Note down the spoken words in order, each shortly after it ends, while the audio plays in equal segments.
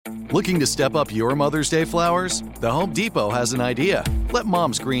Looking to step up your Mother's Day flowers? The Home Depot has an idea. Let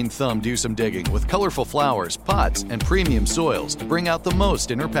Mom's green thumb do some digging with colorful flowers, pots, and premium soils to bring out the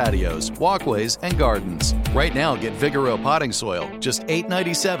most in her patios, walkways, and gardens. Right now, get Vigoro potting soil, just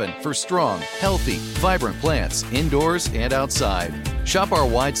 $8.97 for strong, healthy, vibrant plants indoors and outside. Shop our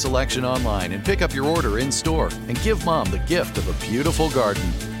wide selection online and pick up your order in-store and give Mom the gift of a beautiful garden.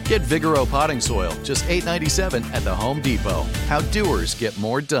 Get Vigoro potting soil, just $8.97 at the Home Depot. How doers get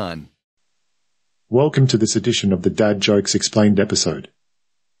more done. Welcome to this edition of the Dad Jokes Explained episode.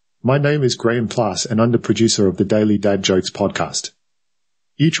 My name is Graeme Klass and I'm the producer of the Daily Dad Jokes podcast.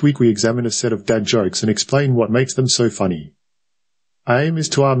 Each week we examine a set of dad jokes and explain what makes them so funny. Our aim is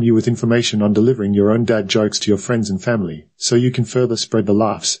to arm you with information on delivering your own dad jokes to your friends and family, so you can further spread the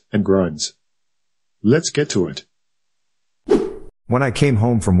laughs and groans. Let's get to it. When I came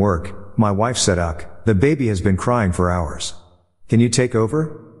home from work, my wife said, "Uck, the baby has been crying for hours. Can you take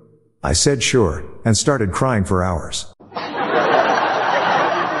over?" I said sure, and started crying for hours.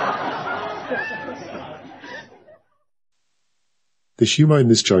 The humor in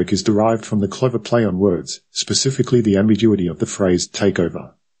this joke is derived from the clever play on words, specifically the ambiguity of the phrase take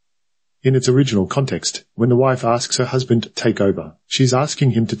over. In its original context, when the wife asks her husband to take over, she's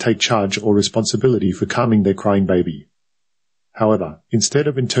asking him to take charge or responsibility for calming their crying baby. However, instead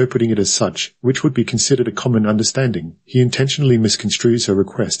of interpreting it as such, which would be considered a common understanding, he intentionally misconstrues her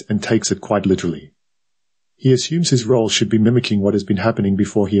request and takes it quite literally. He assumes his role should be mimicking what has been happening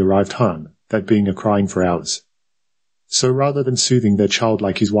before he arrived home, that being a crying for hours. So rather than soothing their child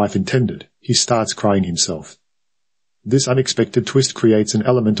like his wife intended, he starts crying himself. This unexpected twist creates an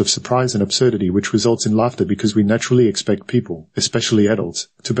element of surprise and absurdity which results in laughter because we naturally expect people, especially adults,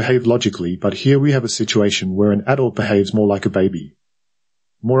 to behave logically, but here we have a situation where an adult behaves more like a baby.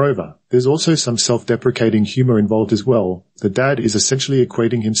 Moreover, there's also some self-deprecating humor involved as well. The dad is essentially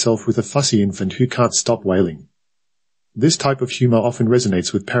equating himself with a fussy infant who can't stop wailing. This type of humor often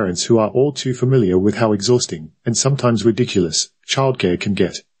resonates with parents who are all too familiar with how exhausting, and sometimes ridiculous, childcare can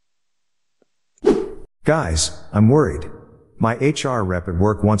get. Guys, I'm worried. My HR rep at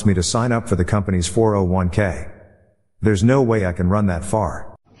work wants me to sign up for the company's 401k. There's no way I can run that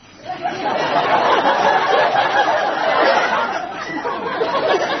far.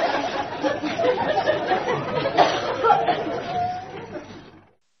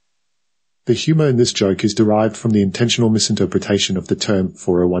 The humor in this joke is derived from the intentional misinterpretation of the term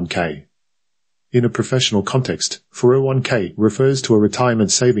 401k. In a professional context, 401k refers to a retirement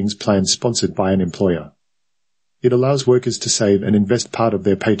savings plan sponsored by an employer. It allows workers to save and invest part of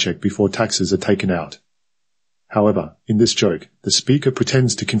their paycheck before taxes are taken out. However, in this joke, the speaker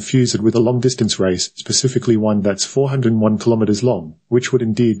pretends to confuse it with a long-distance race, specifically one that's 401 kilometers long, which would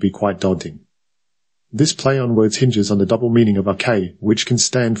indeed be quite daunting. This play on words hinges on the double meaning of a K, which can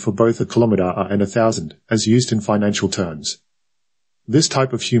stand for both a kilometer and 1,000, as used in financial terms. This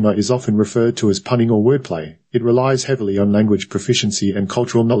type of humor is often referred to as punning or wordplay. It relies heavily on language proficiency and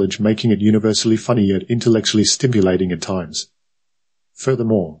cultural knowledge, making it universally funny yet intellectually stimulating at times.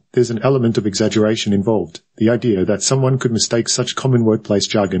 Furthermore, there's an element of exaggeration involved. The idea that someone could mistake such common workplace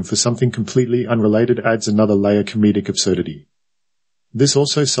jargon for something completely unrelated adds another layer of comedic absurdity. This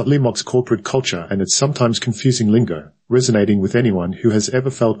also subtly mocks corporate culture and its sometimes confusing lingo, resonating with anyone who has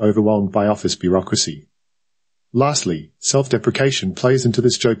ever felt overwhelmed by office bureaucracy. Lastly, self-deprecation plays into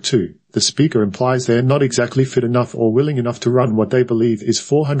this joke too. The speaker implies they're not exactly fit enough or willing enough to run what they believe is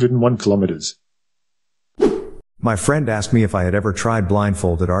 401 kilometers. My friend asked me if I had ever tried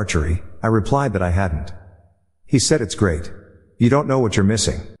blindfolded archery. I replied that I hadn't. He said, "It's great. You don't know what you're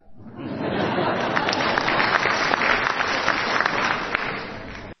missing."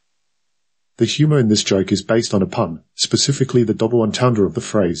 The humor in this joke is based on a pun, specifically the double entendre of the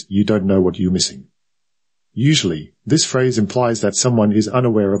phrase, "you don't know what you're missing." Usually, this phrase implies that someone is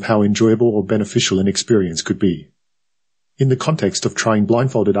unaware of how enjoyable or beneficial an experience could be. In the context of trying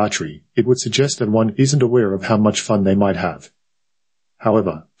blindfolded archery, it would suggest that one isn't aware of how much fun they might have.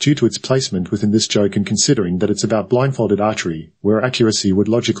 However, due to its placement within this joke and considering that it's about blindfolded archery, where accuracy would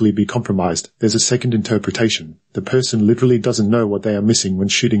logically be compromised, there's a second interpretation. The person literally doesn't know what they are missing when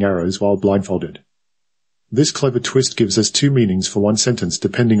shooting arrows while blindfolded. This clever twist gives us two meanings for one sentence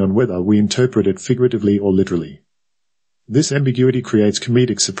depending on whether we interpret it figuratively or literally. This ambiguity creates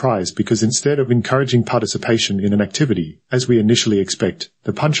comedic surprise because instead of encouraging participation in an activity, as we initially expect,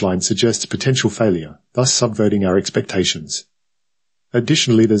 the punchline suggests potential failure, thus subverting our expectations.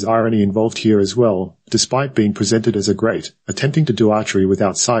 Additionally, there's irony involved here as well. Despite being presented as a great, attempting to do archery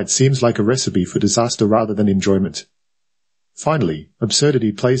without sight seems like a recipe for disaster rather than enjoyment. Finally,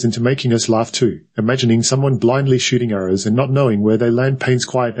 absurdity plays into making us laugh too. Imagining someone blindly shooting arrows and not knowing where they land paints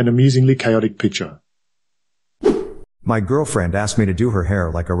quite an amusingly chaotic picture. My girlfriend asked me to do her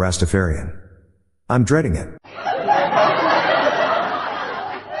hair like a Rastafarian. I'm dreading it.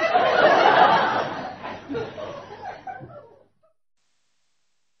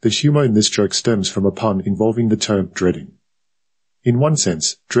 The humor in this joke stems from a pun involving the term dreading. In one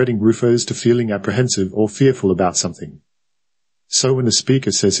sense, dreading refers to feeling apprehensive or fearful about something. So when the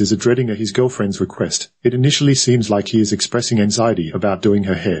speaker says he's dreading his girlfriend's request, it initially seems like he is expressing anxiety about doing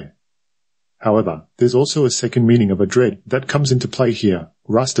her hair. However, there's also a second meaning of a dread that comes into play here.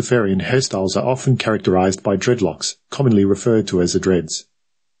 Rastafarian hairstyles are often characterized by dreadlocks, commonly referred to as dreads.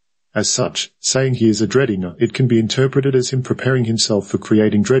 As such, saying he is dreading it can be interpreted as him preparing himself for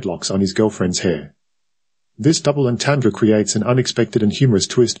creating dreadlocks on his girlfriend's hair. This double entendre creates an unexpected and humorous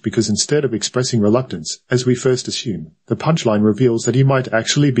twist because instead of expressing reluctance, as we first assume, the punchline reveals that he might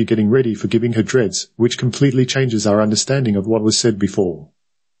actually be getting ready for giving her dreads, which completely changes our understanding of what was said before.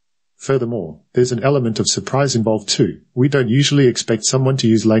 Furthermore, there's an element of surprise involved too. We don't usually expect someone to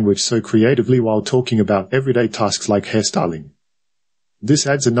use language so creatively while talking about everyday tasks like hairstyling. This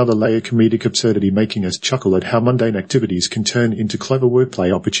adds another layer of comedic absurdity, making us chuckle at how mundane activities can turn into clever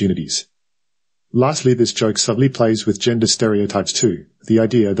wordplay opportunities. Lastly, this joke subtly plays with gender stereotypes too. The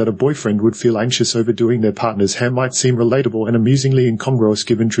idea that a boyfriend would feel anxious over doing their partner's hair might seem relatable and amusingly incongruous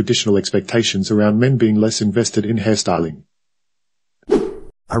given traditional expectations around men being less invested in hairstyling.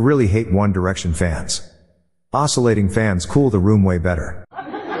 I really hate One Direction fans. Oscillating fans cool the room way better.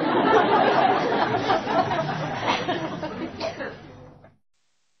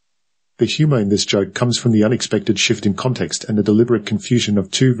 The humor in this joke comes from the unexpected shift in context and the deliberate confusion of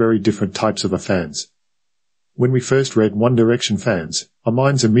two very different types of fans. When we first read One Direction fans, our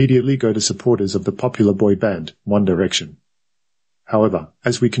minds immediately go to supporters of the popular boy band, One Direction. However,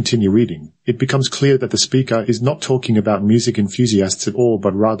 as we continue reading, it becomes clear that the speaker is not talking about music enthusiasts at all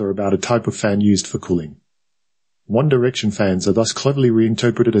but rather about a type of fan used for cooling. One Direction fans are thus cleverly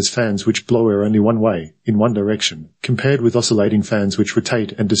reinterpreted as fans which blow air only one way, in one direction, compared with oscillating fans which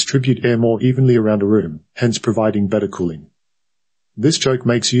rotate and distribute air more evenly around a room, hence providing better cooling. This joke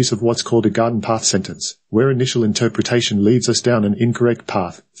makes use of what's called a garden path sentence, where initial interpretation leads us down an incorrect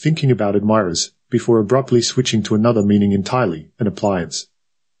path, thinking about admirers, before abruptly switching to another meaning entirely, an appliance.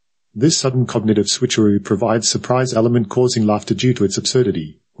 This sudden cognitive switcheroo provides surprise element causing laughter due to its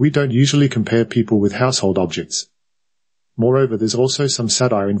absurdity. We don't usually compare people with household objects. Moreover, there's also some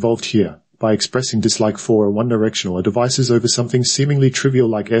satire involved here, by expressing dislike for One Direction or devices over something seemingly trivial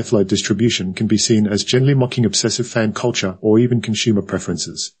like airflow distribution can be seen as gently mocking obsessive fan culture or even consumer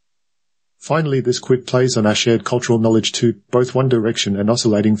preferences. Finally, this quip plays on our shared cultural knowledge too. Both One Direction and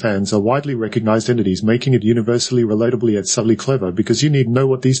oscillating fans are widely recognized entities, making it universally relatable yet subtly clever because you need know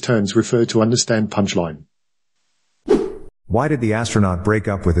what these terms refer to understand punchline. Why did the astronaut break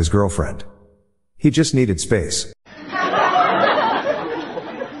up with his girlfriend? He just needed space.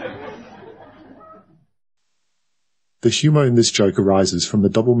 The humor in this joke arises from the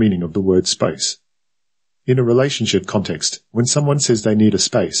double meaning of the word space. In a relationship context, when someone says they need a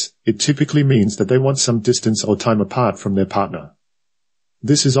space, it typically means that they want some distance or time apart from their partner.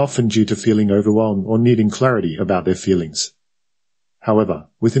 This is often due to feeling overwhelmed or needing clarity about their feelings. However,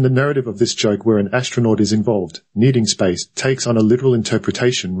 within the narrative of this joke where an astronaut is involved, needing space takes on a literal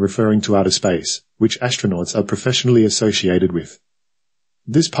interpretation referring to outer space, which astronauts are professionally associated with.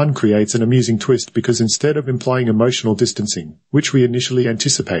 This pun creates an amusing twist because instead of implying emotional distancing, which we initially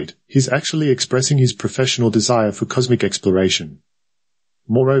anticipate, he's actually expressing his professional desire for cosmic exploration.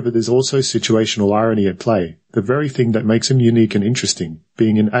 Moreover, there's also situational irony at play. The very thing that makes him unique and interesting,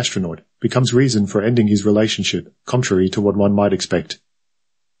 being an astronaut, becomes reason for ending his relationship, contrary to what one might expect.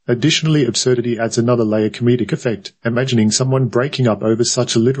 Additionally, absurdity adds another layer of comedic effect. Imagining someone breaking up over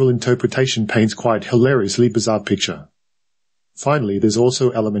such a literal interpretation paints quite hilariously bizarre picture. Finally, there's also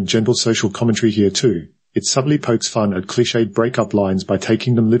gentle social commentary here too. It subtly pokes fun at cliched breakup lines by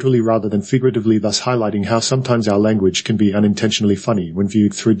taking them literally rather than figuratively, thus highlighting how sometimes our language can be unintentionally funny when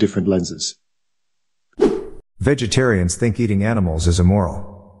viewed through different lenses. Vegetarians think eating animals is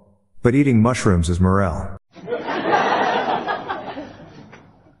immoral. But eating mushrooms is morale.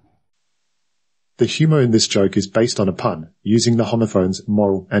 The humor in this joke is based on a pun, using the homophones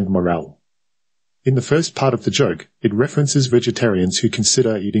moral and morale. In the first part of the joke, it references vegetarians who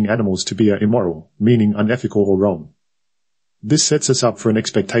consider eating animals to be immoral, meaning unethical or wrong. This sets us up for an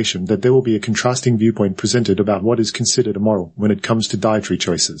expectation that there will be a contrasting viewpoint presented about what is considered immoral when it comes to dietary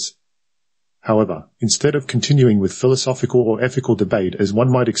choices. However, instead of continuing with philosophical or ethical debate as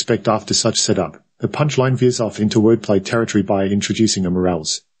one might expect after such setup, The punchline veers off into wordplay territory by introducing a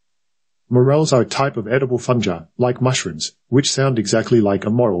morels. Morels are a type of edible fungi, like mushrooms, which sound exactly like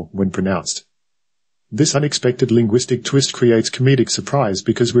a moral when pronounced. This unexpected linguistic twist creates comedic surprise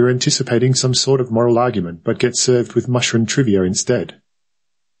because we're anticipating some sort of moral argument but get served with mushroom trivia instead.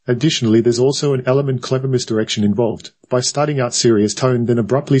 Additionally, there's also an element clever misdirection involved. By starting out serious tone then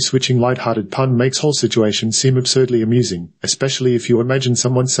abruptly switching light-hearted pun makes whole situation seem absurdly amusing, especially if you imagine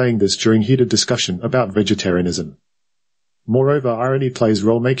someone saying this during heated discussion about vegetarianism. Moreover, irony plays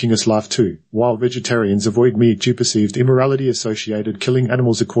role making us laugh too. While vegetarians avoid meat due perceived immorality associated killing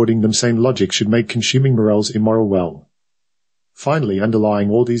animals according them same logic should make consuming morels immoral well. Finally,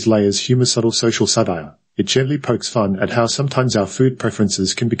 underlying all these layers humor subtle social satire. It gently pokes fun at how sometimes our food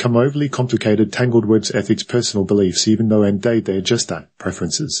preferences can become overly complicated tangled webs ethics personal beliefs even though they're just that,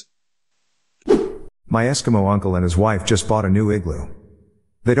 preferences. My Eskimo uncle and his wife just bought a new igloo.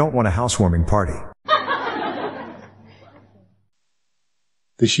 They don't want a housewarming party.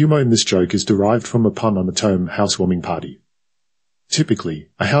 The humor in this joke is derived from a pun on the term housewarming party. Typically,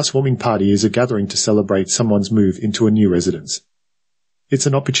 a housewarming party is a gathering to celebrate someone's move into a new residence. It's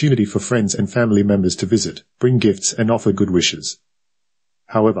an opportunity for friends and family members to visit, bring gifts and offer good wishes.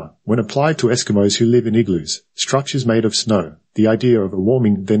 However, when applied to Eskimos who live in igloos, structures made of snow, the idea of a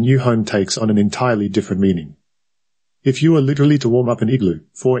warming their new home takes on an entirely different meaning. If you were literally to warm up an igloo,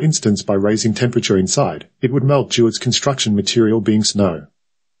 for instance by raising temperature inside, it would melt due its construction material being snow.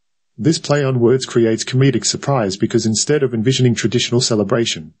 This play on words creates comedic surprise because instead of envisioning traditional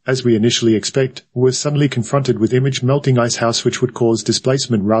celebration, as we initially expect, we're suddenly confronted with image melting ice house which would cause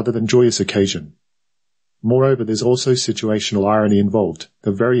displacement rather than joyous occasion. Moreover, there's also situational irony involved.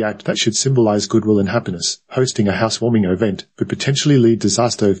 The very act that should symbolize goodwill and happiness, hosting a housewarming event, could potentially lead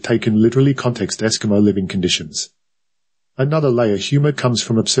disaster if taken literally context Eskimo living conditions. Another layer humor comes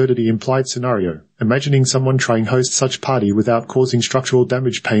from absurdity implied scenario. Imagining someone trying host such party without causing structural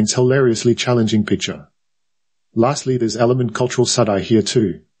damage paints hilariously challenging picture. Lastly, there's element cultural satire here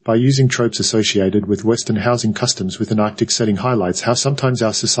too. By using tropes associated with Western housing customs with an Arctic setting highlights how sometimes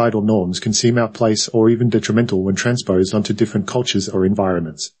our societal norms can seem out of place or even detrimental when transposed onto different cultures or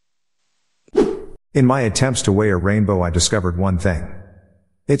environments. In my attempts to weigh a rainbow, I discovered one thing.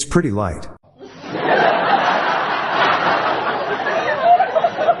 It's pretty light.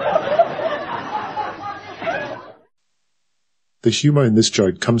 The humor in this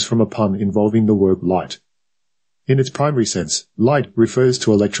joke comes from a pun involving the word light. In its primary sense, light refers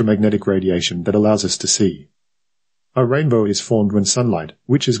to electromagnetic radiation that allows us to see. A rainbow is formed when sunlight,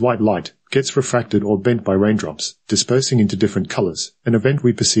 which is white light, gets refracted or bent by raindrops, dispersing into different colors, an event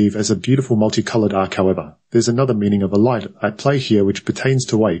we perceive as a beautiful multicolored arc. However, there's another meaning of a light at play here which pertains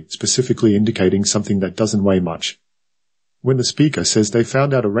to weight, specifically indicating something that doesn't weigh much. When the speaker says they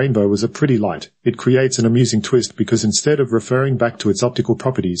found out a rainbow was a pretty light, it creates an amusing twist because instead of referring back to its optical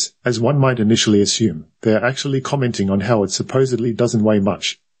properties, as one might initially assume, they are actually commenting on how it supposedly doesn't weigh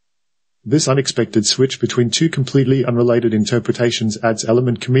much. This unexpected switch between two completely unrelated interpretations adds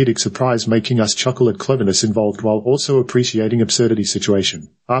element comedic surprise, making us chuckle at cleverness involved while also appreciating absurdity situation.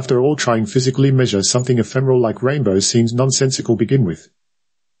 After all, trying physically measure something ephemeral like rainbows seems nonsensical begin with.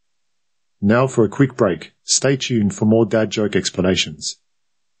 Now for a quick break. Stay tuned for more dad joke explanations.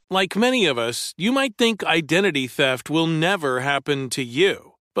 Like many of us, you might think identity theft will never happen to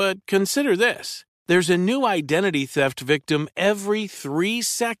you. But consider this. There's a new identity theft victim every 3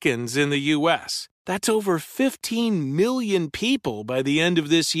 seconds in the U.S. That's over 15 million people by the end of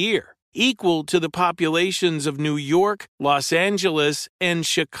this year, equal to the populations of New York, Los Angeles, and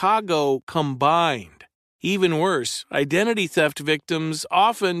Chicago combined. Even worse, identity theft victims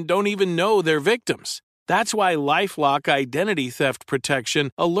often don't even know they're victims. That's why LifeLock Identity Theft Protection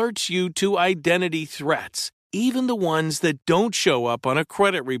alerts you to identity threats, even the ones that don't show up on a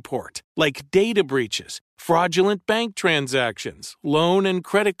credit report, like data breaches, fraudulent bank transactions, loan and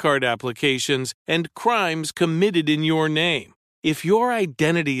credit card applications, and crimes committed in your name. If your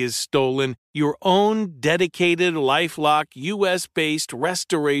identity is stolen, your own dedicated LifeLock U.S.-based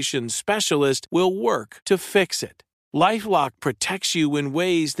restoration specialist will work to fix it. LifeLock protects you in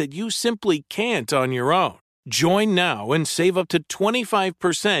ways that you simply can't on your own. Join now and save up to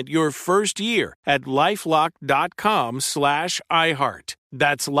 25% your first year at LifeLock.com/iHeart.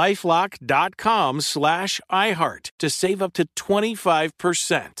 That's LifeLock.com/iHeart to save up to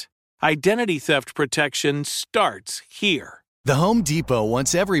 25%. Identity theft protection starts here. The Home Depot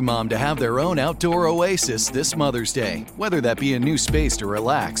wants every mom to have their own outdoor oasis this Mother's Day, whether that be a new space to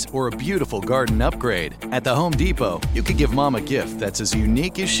relax or a beautiful garden upgrade. At the Home Depot, you could give mom a gift that's as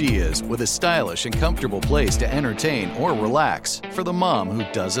unique as she is, with a stylish and comfortable place to entertain or relax for the mom who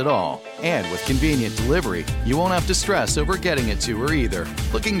does it all. And with convenient delivery, you won't have to stress over getting it to her either.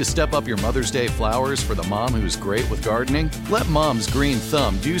 Looking to step up your Mother's Day flowers for the mom who's great with gardening? Let Mom's green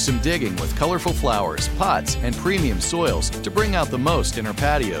thumb do some digging with colorful flowers, pots, and premium soils to bring out the most in her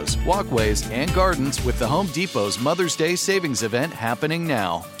patios, walkways, and gardens with the Home Depot's Mother's Day Savings Event happening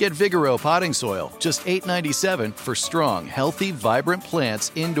now. Get Vigoro potting soil, just $8.97 for strong, healthy, vibrant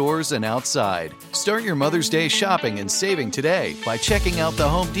plants indoors and outside. Start your Mother's Day shopping and saving today by checking out the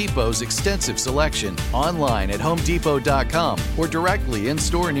Home Depot's extensive selection online at homedepot.com or directly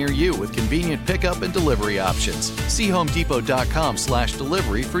in-store near you with convenient pickup and delivery options. See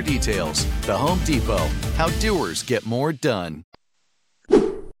homedepot.com/delivery for details. The Home Depot, how doers get more done.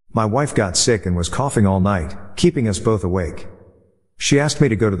 My wife got sick and was coughing all night, keeping us both awake. She asked me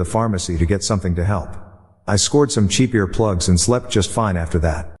to go to the pharmacy to get something to help. I scored some cheap earplugs and slept just fine after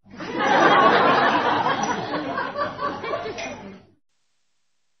that.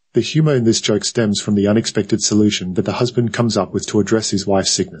 The humor in this joke stems from the unexpected solution that the husband comes up with to address his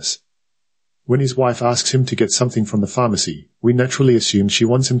wife's sickness. When his wife asks him to get something from the pharmacy, we naturally assume she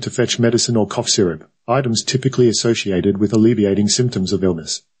wants him to fetch medicine or cough syrup, items typically associated with alleviating symptoms of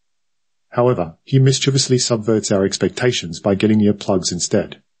illness. However, he mischievously subverts our expectations by getting earplugs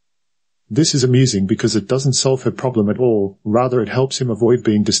instead. This is amusing because it doesn't solve her problem at all, rather it helps him avoid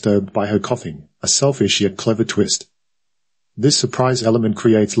being disturbed by her coughing, a selfish yet clever twist. This surprise element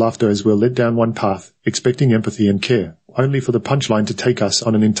creates laughter as we're led down one path, expecting empathy and care, only for the punchline to take us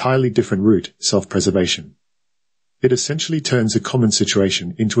on an entirely different route, self-preservation. It essentially turns a common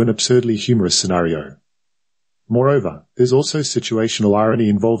situation into an absurdly humorous scenario. Moreover, there's also situational irony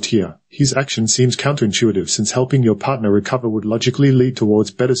involved here. His action seems counterintuitive since helping your partner recover would logically lead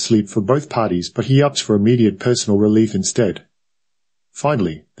towards better sleep for both parties, but he opts for immediate personal relief instead.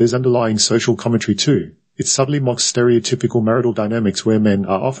 Finally, there's underlying social commentary too. It subtly mocks stereotypical marital dynamics where men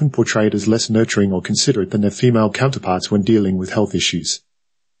are often portrayed as less nurturing or considerate than their female counterparts when dealing with health issues.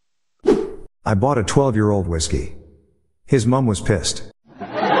 I bought a 12-year-old whiskey. His mum was pissed.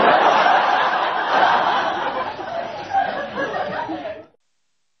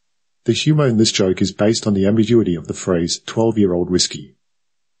 The humor in this joke is based on the ambiguity of the phrase 12-year-old whiskey.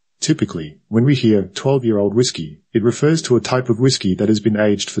 Typically, when we hear 12-year-old whiskey, it refers to a type of whiskey that has been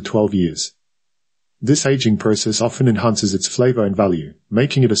aged for 12 years. This aging process often enhances its flavor and value,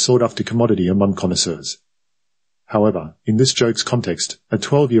 making it a sought-after commodity among connoisseurs. However, in this joke's context, a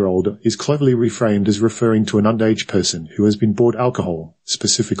 12-year-old is cleverly reframed as referring to an underage person who has been bought alcohol,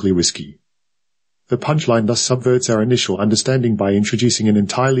 specifically whiskey. The punchline thus subverts our initial understanding by introducing an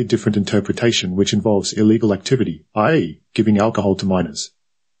entirely different interpretation which involves illegal activity, i.e., giving alcohol to minors.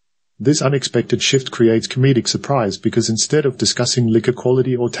 This unexpected shift creates comedic surprise because instead of discussing liquor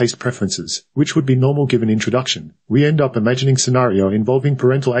quality or taste preferences, which would be normal given introduction, we end up imagining scenario involving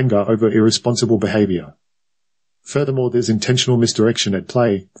parental anger over irresponsible behavior. Furthermore, there's intentional misdirection at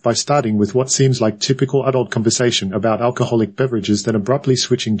play, by starting with what seems like typical adult conversation about alcoholic beverages, then abruptly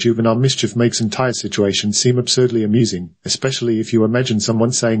switching juvenile mischief makes entire situation seem absurdly amusing, especially if you imagine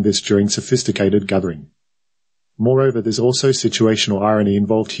someone saying this during sophisticated gathering. Moreover, there's also situational irony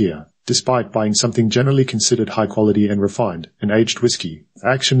involved here. Despite buying something generally considered high quality and refined, an aged whiskey, the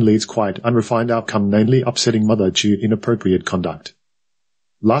action leads quite unrefined outcome, namely upsetting mother due inappropriate conduct.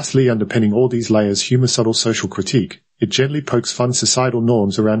 Lastly, underpinning all these layers humor, subtle social critique. It gently pokes fun societal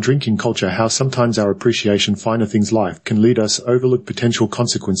norms around drinking culture, how sometimes our appreciation finer things life can lead us overlook potential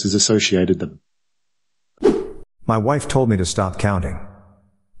consequences associated them. My wife told me to stop counting.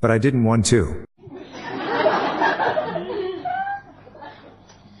 But I didn't want to.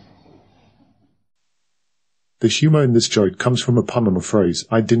 The humor in this joke comes from a pun on the phrase,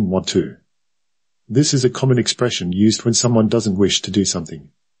 I didn't want to. This is a common expression used when someone doesn't wish to do something.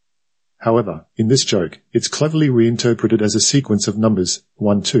 However, in this joke, it's cleverly reinterpreted as a sequence of numbers,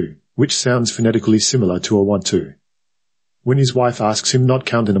 1-2, which sounds phonetically similar to a 1-2. When his wife asks him not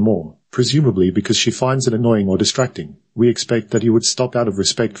count anymore, presumably because she finds it annoying or distracting, we expect that he would stop out of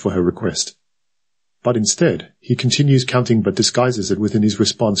respect for her request. But instead, he continues counting but disguises it within his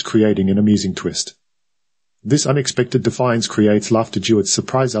response, creating an amusing twist. This unexpected defiance creates laughter due its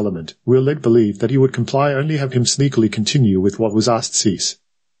surprise element. We're led believe that he would comply, only have him sneakily continue with what was asked cease.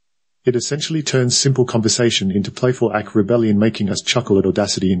 It essentially turns simple conversation into playful act rebellion, making us chuckle at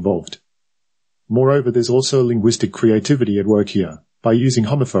audacity involved. Moreover, there's also linguistic creativity at work here. By using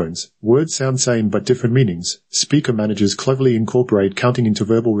homophones, words sound same but different meanings, speaker managers cleverly incorporate counting into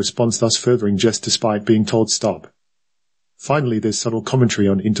verbal response, thus furthering jest despite being told stop. Finally, there's subtle commentary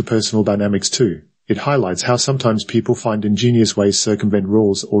on interpersonal dynamics too. It highlights how sometimes people find ingenious ways to circumvent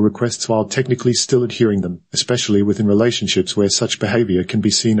rules or requests while technically still adhering them, especially within relationships where such behavior can be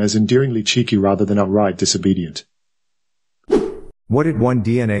seen as endearingly cheeky rather than outright disobedient. What did one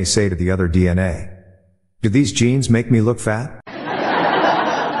DNA say to the other DNA? Do these jeans make me look fat?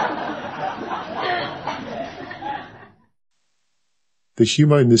 The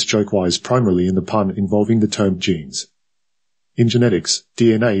humor in this joke lies primarily in the pun involving the term genes. In genetics,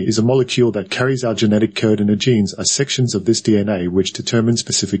 DNA is a molecule that carries our genetic code, and the genes are sections of this DNA which determine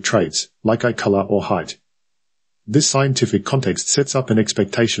specific traits, like eye color or height. This scientific context sets up an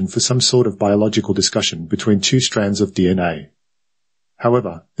expectation for some sort of biological discussion between two strands of DNA.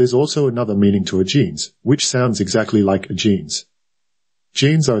 However, there's also another meaning to a genes, which sounds exactly like a jeans.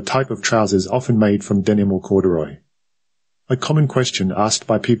 Jeans are a type of trousers often made from denim or corduroy. A common question asked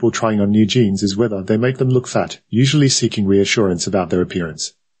by people trying on new jeans is whether they make them look fat, usually seeking reassurance about their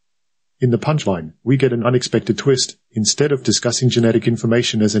appearance. In the punchline, we get an unexpected twist. Instead of discussing genetic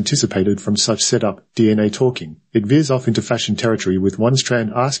information as anticipated from such setup, DNA talking, it veers off into fashion territory with one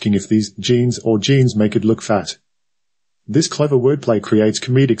strand asking if these jeans make it look fat. This clever wordplay creates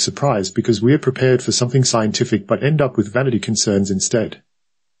comedic surprise because we are prepared for something scientific but end up with vanity concerns instead.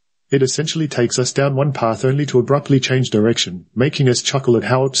 It essentially takes us down one path only to abruptly change direction, making us chuckle at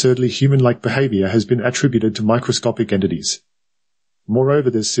how absurdly human-like behavior has been attributed to microscopic entities. Moreover,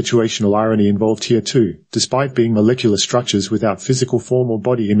 there's situational irony involved here too. Despite being molecular structures without physical form or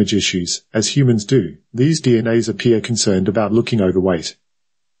body image issues, as humans do, these DNAs appear concerned about looking overweight.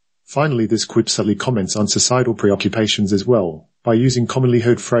 Finally, this quip subtly comments on societal preoccupations as well, by using commonly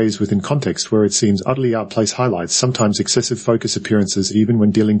heard phrase within context where it seems utterly outplaced, highlights sometimes excessive focus appearances even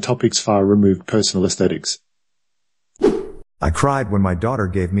when dealing topics far removed personal aesthetics. I cried when my daughter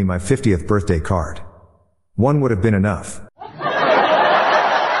gave me my 50th birthday card. One would have been enough.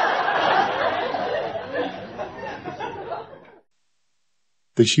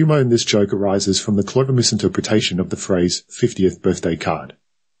 The humor in this joke arises from the clever misinterpretation of the phrase 50th birthday card.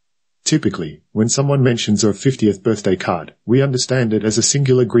 Typically, when someone mentions their 50th birthday card, we understand it as a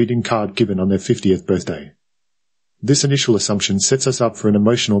singular greeting card given on their 50th birthday. This initial assumption sets us up for an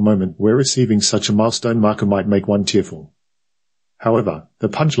emotional moment where receiving such a milestone marker might make one tearful. However, the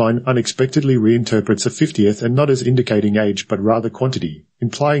punchline unexpectedly reinterprets a 50th and not as indicating age but rather quantity,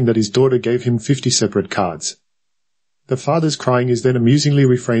 implying that his daughter gave him 50 separate cards. The father's crying is then amusingly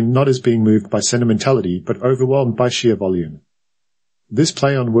reframed not as being moved by sentimentality but overwhelmed by sheer volume. This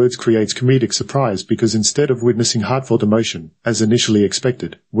play on words creates comedic surprise because instead of witnessing heartfelt emotion, as initially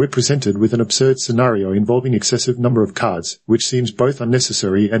expected, we're presented with an absurd scenario involving excessive number of cards, which seems both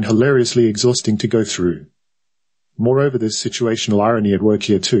unnecessary and hilariously exhausting to go through. Moreover, there's situational irony at work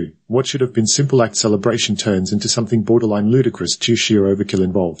here too. What should have been simple act celebration turns into something borderline ludicrous due sheer overkill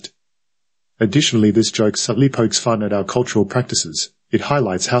involved. Additionally, this joke subtly pokes fun at our cultural practices. It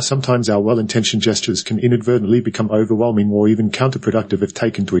highlights how sometimes our well-intentioned gestures can inadvertently become overwhelming or even counterproductive if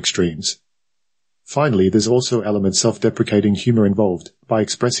taken to extremes. Finally, there's also element self-deprecating humor involved. By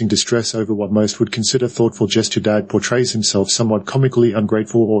expressing distress over what most would consider thoughtful gesture, Dad portrays himself somewhat comically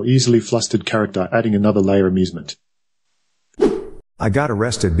ungrateful or easily flustered character, adding another layer of amusement. I got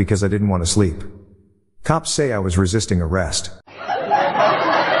arrested because I didn't want to sleep. Cops say I was resisting arrest.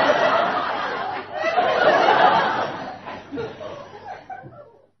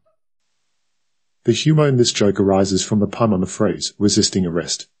 The humor in this joke arises from the pun on the phrase, resisting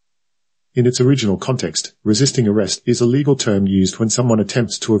arrest. In its original context, resisting arrest is a legal term used when someone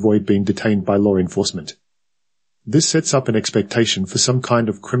attempts to avoid being detained by law enforcement. This sets up an expectation for some kind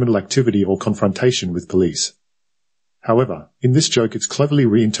of criminal activity or confrontation with police. However, in this joke it's cleverly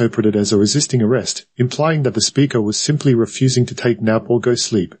reinterpreted as a resisting arrest, implying that the speaker was simply refusing to take a nap or go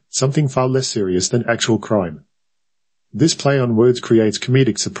sleep, something far less serious than actual crime. This play on words creates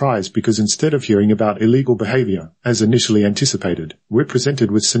comedic surprise because instead of hearing about illegal behavior, as initially anticipated, we're presented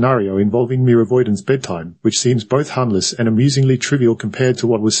with scenario involving mere avoidance bedtime, which seems both harmless and amusingly trivial compared to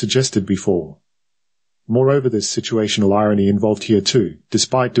what was suggested before. Moreover, there's situational irony involved here too.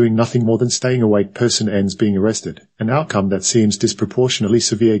 Despite doing nothing more than staying awake, person ends being arrested, an outcome that seems disproportionately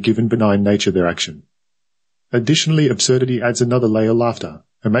severe given benign nature of their action. Additionally, absurdity adds another layer: laughter.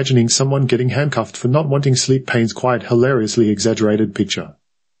 Imagining someone getting handcuffed for not wanting sleep paints quite hilariously exaggerated picture.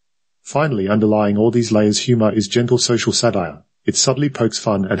 Finally, underlying all these layers, humor is gentle social satire. It subtly pokes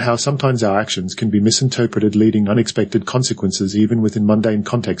fun at how sometimes our actions can be misinterpreted, leading unexpected consequences even within mundane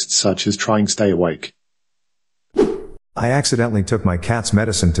contexts such as trying to stay awake. I accidentally took my cat's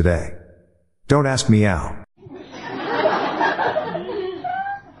medicine today. Don't ask meow.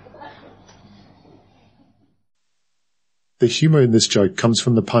 The humor in this joke comes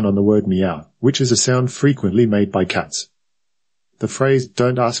from the pun on the word meow, which is a sound frequently made by cats. The phrase,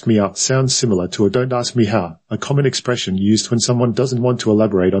 "don't ask me out," sounds similar to a "don't ask me how," a common expression used when someone doesn't want to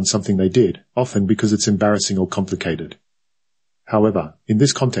elaborate on something they did, often because it's embarrassing or complicated. However, in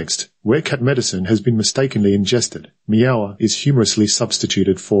this context, where cat medicine has been mistakenly ingested, meow is humorously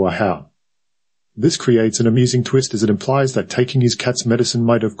substituted for a how. This creates an amusing twist as it implies that taking his cat's medicine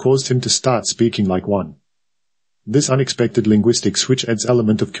might have caused him to start speaking like one. This unexpected linguistic switch adds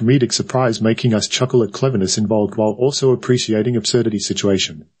element of comedic surprise, making us chuckle at cleverness involved while also appreciating absurdity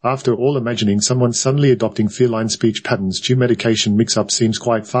situation. After all, imagining someone suddenly adopting feline speech patterns due medication mix-up seems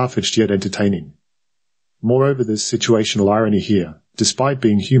quite far-fetched yet entertaining. Moreover, there's situational irony here. Despite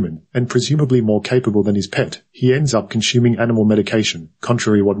being human, and presumably more capable than his pet, he ends up consuming animal medication,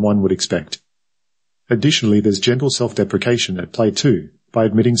 contrary what one would expect. Additionally, there's gentle self-deprecation at play too. By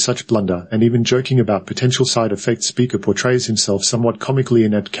admitting such blunder and even joking about potential side effects, speaker portrays himself somewhat comically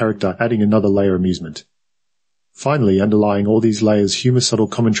inept character, adding another layer of amusement. Finally, underlying all these layers, humor, subtle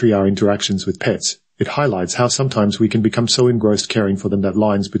commentary, our interactions with pets. It highlights how sometimes we can become so engrossed caring for them that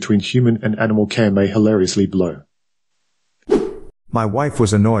lines between human and animal care may hilariously blur. My wife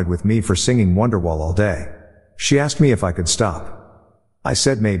was annoyed with me for singing Wonderwall all day. She asked me if I could stop. I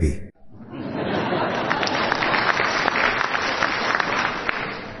said maybe.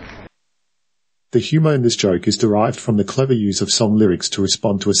 The humor in this joke is derived from the clever use of song lyrics to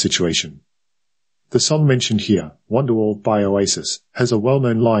respond to a situation. The song mentioned here, Wonderwall by Oasis, has a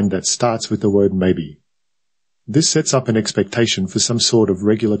well-known line that starts with the word maybe. This sets up an expectation for some sort of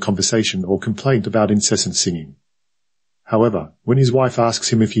regular conversation or complaint about incessant singing. However, when his wife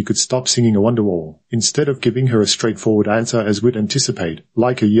asks him if he could stop singing a Wonderwall, instead of giving her a straightforward answer as we'd anticipate,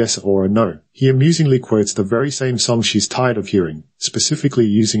 like a yes or a no, he amusingly quotes the very same song she's tired of hearing, specifically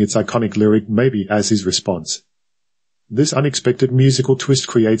using its iconic lyric maybe as his response. This unexpected musical twist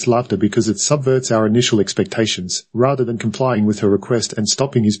creates laughter because it subverts our initial expectations. Rather than complying with her request and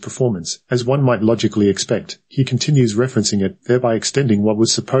stopping his performance, as one might logically expect, he continues referencing it, thereby extending what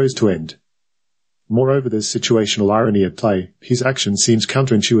was supposed to end. Moreover, there's situational irony at play. His action seems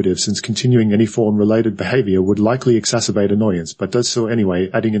counterintuitive since continuing any form-related behavior would likely exacerbate annoyance, but does so anyway,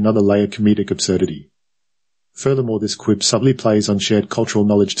 adding another layer of comedic absurdity. Furthermore, this quip subtly plays on shared cultural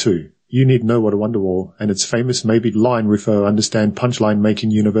knowledge too. You need know what a Wonderwall and its famous maybe line refer understand punchline,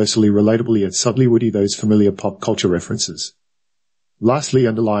 making universally relatable yet subtly witty those familiar pop culture references. Lastly,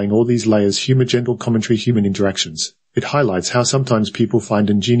 underlying all these layers, humor, gentle commentary, human interactions. It highlights how sometimes people find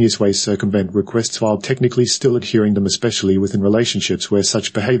ingenious ways to circumvent requests while technically still adhering them, especially within relationships where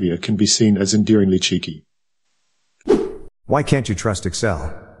such behavior can be seen as endearingly cheeky. Why can't you trust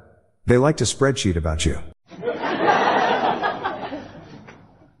Excel? They like to spreadsheet about you.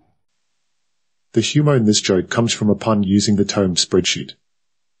 The humor in this joke comes from a pun using the term spreadsheet.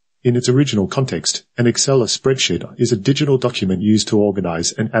 In its original context, an Excel spreadsheet is a digital document used to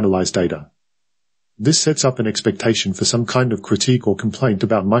organize and analyze data. This sets up an expectation for some kind of critique or complaint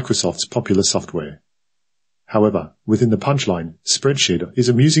about Microsoft's popular software. However, within the punchline, spreadsheet is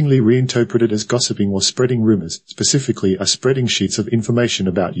amusingly reinterpreted as gossiping or spreading rumors, specifically a spreading sheets of information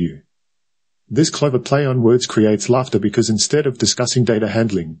about you. This clever play on words creates laughter because instead of discussing data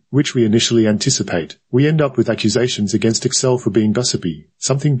handling, which we initially anticipate, we end up with accusations against Excel for being gossipy,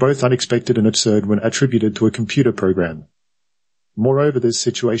 something both unexpected and absurd when attributed to a computer program. Moreover, there's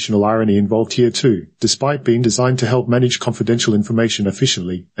situational irony involved here too. Despite being designed to help manage confidential information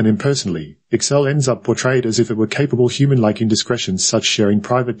efficiently and impersonally, Excel ends up portrayed as if it were capable human-like indiscretions such sharing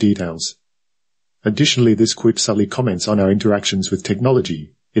private details. Additionally, this quip subtly comments on our interactions with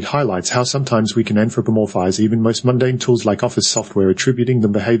technology. It highlights how sometimes we can anthropomorphize even most mundane tools like Office software, attributing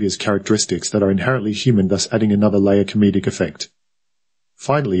them behaviors characteristics that are inherently human, thus adding another layer comedic effect.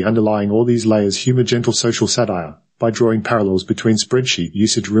 Finally, underlying all these layers, humor, gentle social satire. By drawing parallels between spreadsheet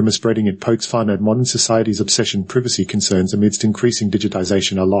usage, rumor spreading, it pokes fun at modern society's obsession privacy concerns amidst increasing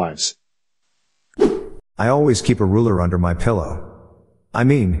digitization of our lives. I always keep a ruler under my pillow. I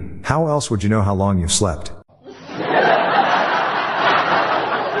mean, how else would you know how long you've slept?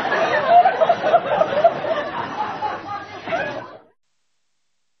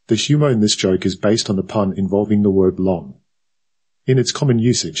 The humor in this joke is based on the pun involving the word long. In its common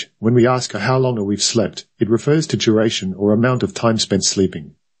usage, when we ask how long we've slept, it refers to duration or amount of time spent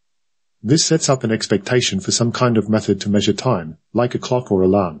sleeping. This sets up an expectation for some kind of method to measure time, like a clock or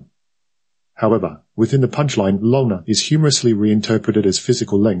alarm. However, within the punchline, long is humorously reinterpreted as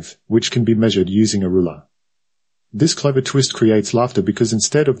physical length, which can be measured using a ruler. This clever twist creates laughter because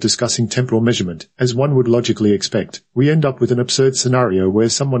instead of discussing temporal measurement, as one would logically expect, we end up with an absurd scenario where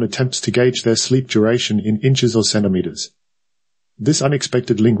someone attempts to gauge their sleep duration in inches or centimeters. This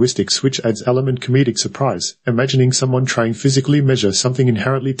unexpected linguistic switch adds element comedic surprise. Imagining someone trying physically measure something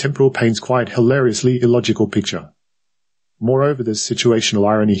inherently temporal paints quite hilariously illogical picture. Moreover, there's situational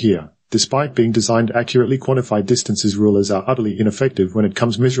irony here. Despite being designed to accurately quantify distances, rulers are utterly ineffective when it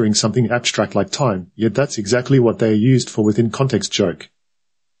comes measuring something abstract like time, yet that's exactly what they are used for within context joke.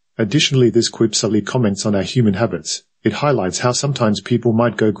 Additionally, this quip subtly comments on our human habits. It highlights how sometimes people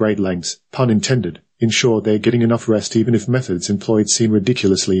might go great lengths, pun intended, ensure they're getting enough rest even if methods employed seem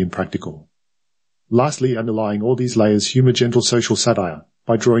ridiculously impractical. Lastly, underlying all these layers, humor, gentle social satire.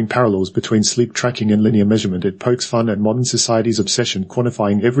 By drawing parallels between sleep tracking and linear measurement, it pokes fun at modern society's obsession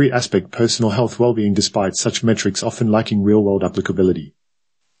quantifying every aspect personal health well-being despite such metrics often lacking real-world applicability.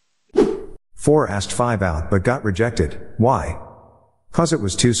 4 asked 5 out but got rejected. Why? 'Cause it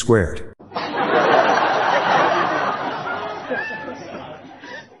was 2 squared.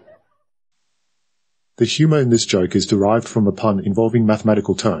 The humor in this joke is derived from a pun involving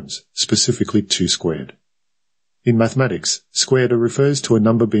mathematical terms, specifically 2 squared. In mathematics, squared refers to a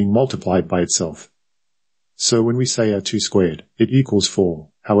number being multiplied by itself. So when we say a 2 squared, it equals 4.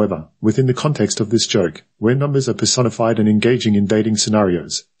 However, within the context of this joke, where numbers are personified and engaging in dating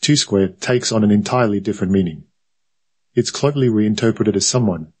scenarios, 2 squared takes on an entirely different meaning. It's cleverly reinterpreted as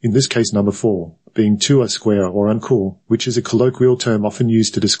someone, in this case number 4, being too square or uncool, which is a colloquial term often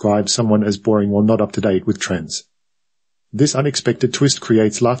used to describe someone as boring or not up to date with trends. This unexpected twist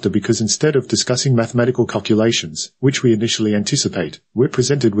creates laughter because instead of discussing mathematical calculations, which we initially anticipate, we're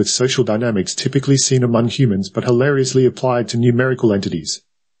presented with social dynamics typically seen among humans but hilariously applied to numerical entities.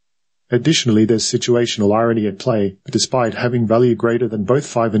 Additionally, there's situational irony at play. Despite having value greater than both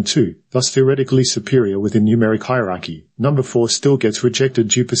 5 and 2, thus theoretically superior within numeric hierarchy, number 4 still gets rejected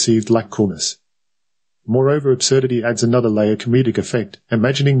due perceived lack coolness. Moreover, absurdity adds another layer comedic effect.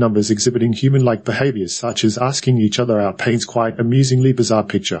 Imagining numbers exhibiting human-like behaviors such as asking each other out paints quite amusingly bizarre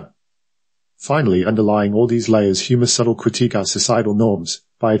picture. Finally, underlying all these layers, humor subtle critique our societal norms.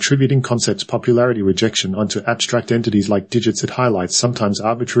 By attributing concepts' popularity rejection onto abstract entities like digits, it highlights sometimes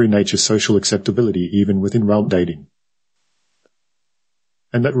arbitrary nature social acceptability even within realm dating.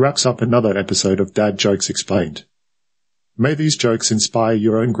 And that wraps up another episode of Dad Jokes Explained. May these jokes inspire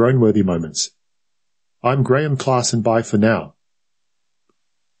your own grown-worthy moments. I'm Graeme Klass and bye for now.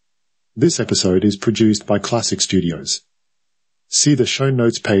 This episode is produced by Classic Studios. See the show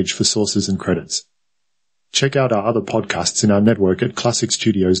notes page for sources and credits. Check out our other podcasts in our network at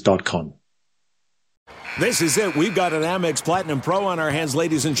classicstudios.com. This is it. We've got an Amex Platinum Pro on our hands,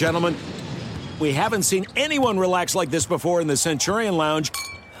 ladies and gentlemen. We haven't seen anyone relax like this before in the Centurion Lounge.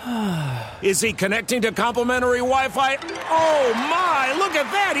 Is he connecting to complimentary Wi-Fi? Oh my, look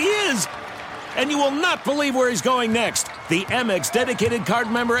at that, he is! And you will not believe where he's going next. The Amex dedicated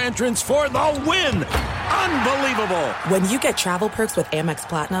card member entrance for the win. Unbelievable. When you get travel perks with Amex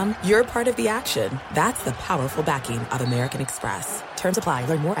Platinum, you're part of the action. That's the powerful backing of American Express. Terms apply.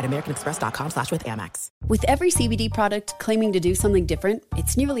 Learn more at americanexpress.com/withAmex. With every CBD product claiming to do something different,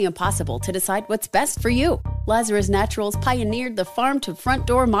 it's nearly impossible to decide what's best for you. Lazarus Naturals pioneered the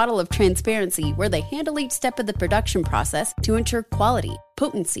farm-to-front-door model of transparency where they handle each step of the production process to ensure quality,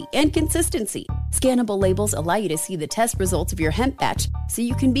 potency, and consistency. Scannable labels allow you to see the test results of your hemp batch so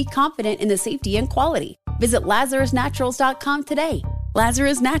you can be confident in the safety and quality. Visit LazarusNaturals.com today.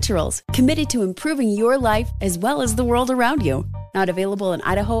 Lazarus Naturals, committed to improving your life as well as the world around you. Not available in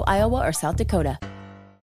Idaho, Iowa, or South Dakota.